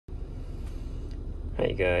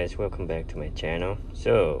Hi guys, welcome back to my channel.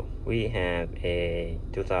 So we have a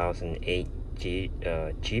 2008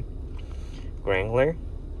 Jeep Wrangler.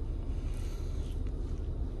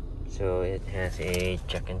 So it has a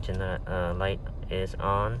check engine light is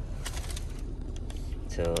on.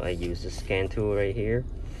 So I use the scan tool right here.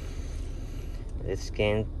 This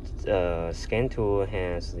scan tool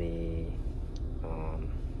has the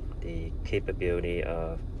capability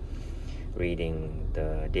of reading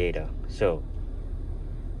the data. So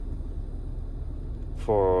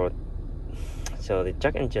the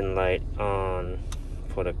check engine light on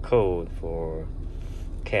for the code for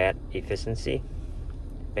CAT efficiency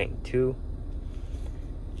bank 2.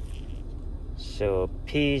 So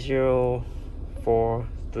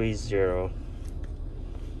P0420.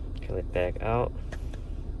 Kill it back out.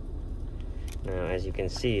 Now as you can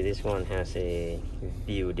see, this one has a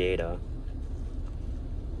view data.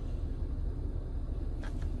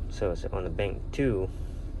 So it's on the bank 2.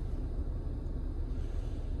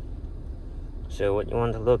 So what you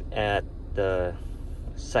want to look at the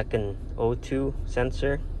second O2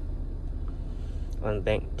 sensor on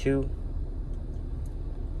bank 2.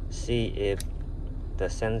 See if the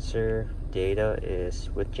sensor data is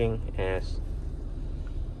switching at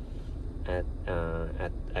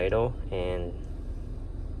idle, and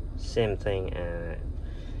same thing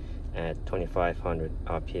at 2500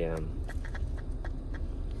 RPM.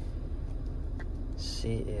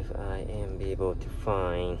 See if I am able to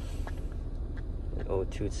find an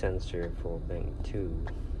O2 sensor for bank 2.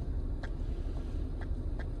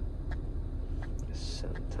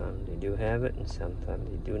 Sometimes they do have it and sometimes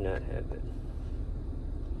they do not have it.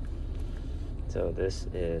 So this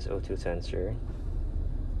is O2 sensor.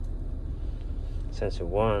 Sensor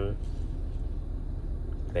 1,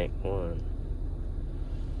 bank 1.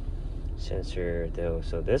 Sensor though,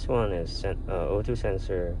 so this one is O2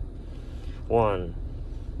 sensor 1,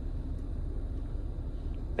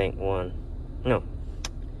 bank 1. No,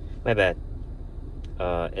 my bad.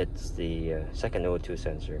 It's the second O2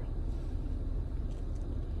 sensor.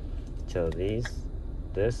 So this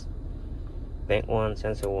bank 1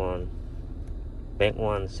 sensor 1, bank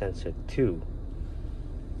 1 sensor 2.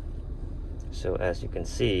 So as you can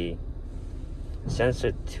see,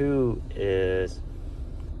 sensor 2 is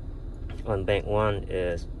on bank 1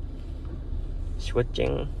 is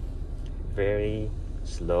switching very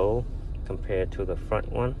slow compared to the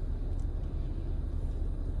front one.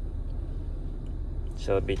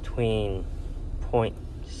 So between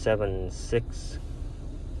 0.76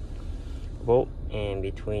 volt and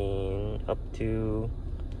between up to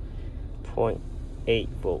 0.8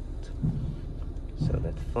 volt. So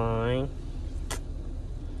that's fine.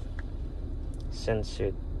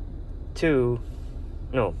 Sensor 2,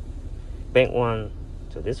 no, bank 1.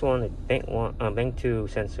 So this one is bank 2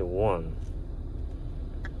 sensor 1.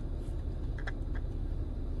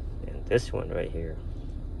 And this one right here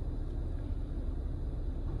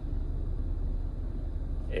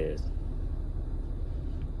is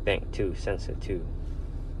bank 2 sensor 2.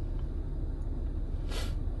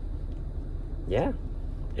 Yeah,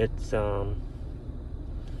 it's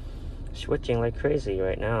switching like crazy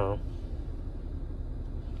right now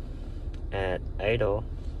at idle.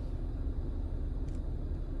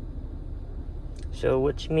 So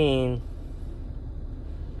which means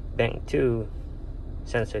bank 2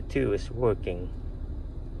 sensor 2 is working.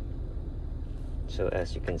 So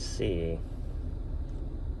as you can see,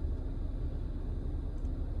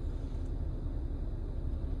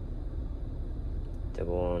 the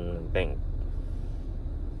one bank,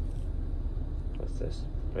 what's this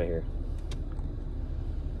right here,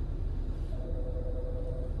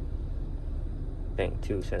 bank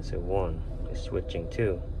 2 sensor 1 is switching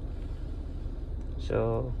too.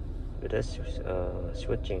 So it is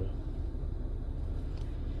switching.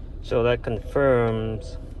 So that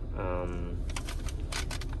confirms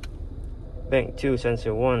bank 2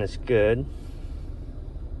 sensor 1 is good.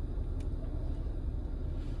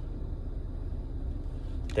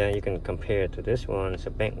 Then you can compare it to this one.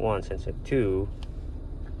 So bank 1 sensor 2,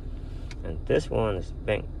 and this one is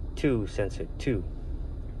bank 2 sensor 2.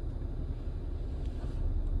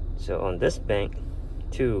 So on this bank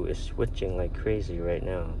 2 is switching like crazy right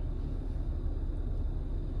now.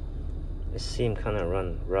 It seems kind of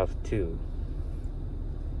run rough too.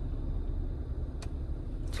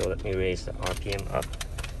 So let me raise the RPM up.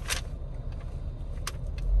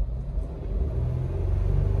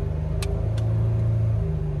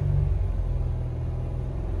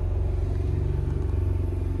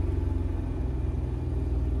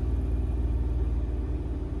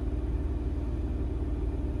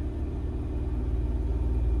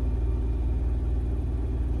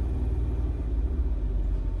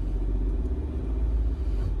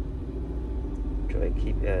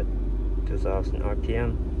 keep at 2000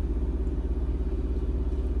 RPM.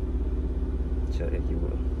 So if you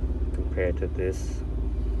will compare to this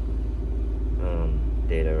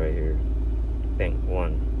data right here, bank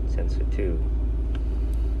 1 sensor 2,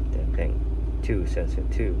 then bank 2 sensor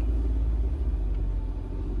 2,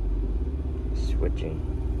 switching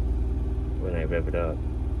when I rev it up.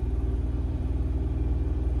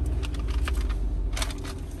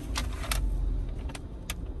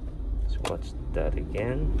 Let's watch that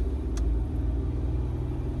again.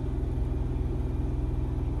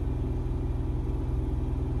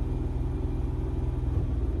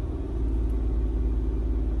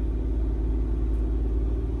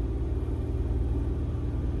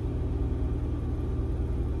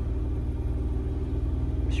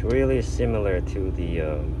 It's really similar to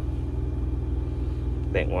the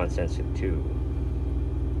bank 1 sensor 2,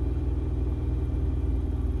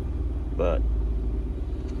 but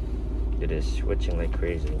it is switching like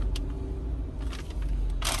crazy.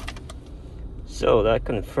 So that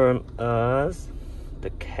confirmed us the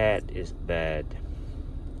cat is bad.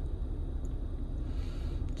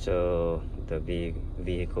 So the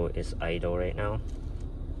vehicle is idle right now.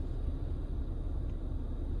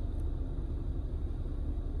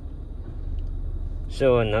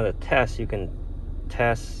 So another test you can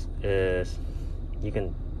test is you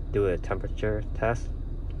can do a temperature test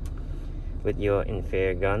with your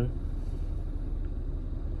infrared gun.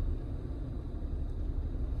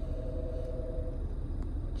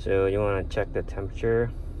 So you want to check the temperature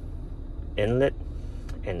inlet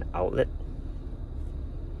and outlet.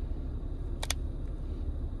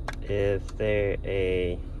 If they're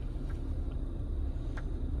a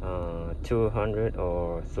 200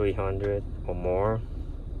 or 300 or more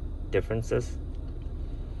differences,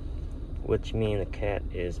 which means the cat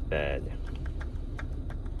is bad.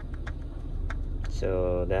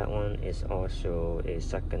 So that one is also a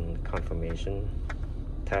second confirmation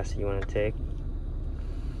test you want to take,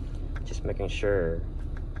 just making sure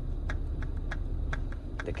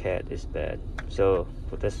the cat is bad. So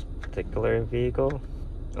for this particular vehicle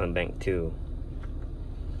on bank 2,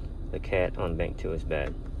 the cat on bank 2 is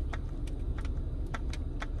bad.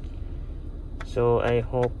 So I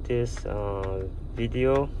hope this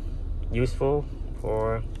video useful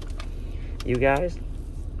for you guys.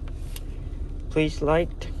 Please like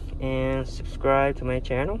and subscribe to my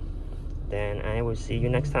channel. Then I will see you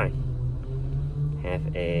next time.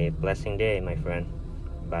 Have a blessing day, my friend.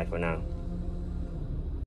 Bye for now.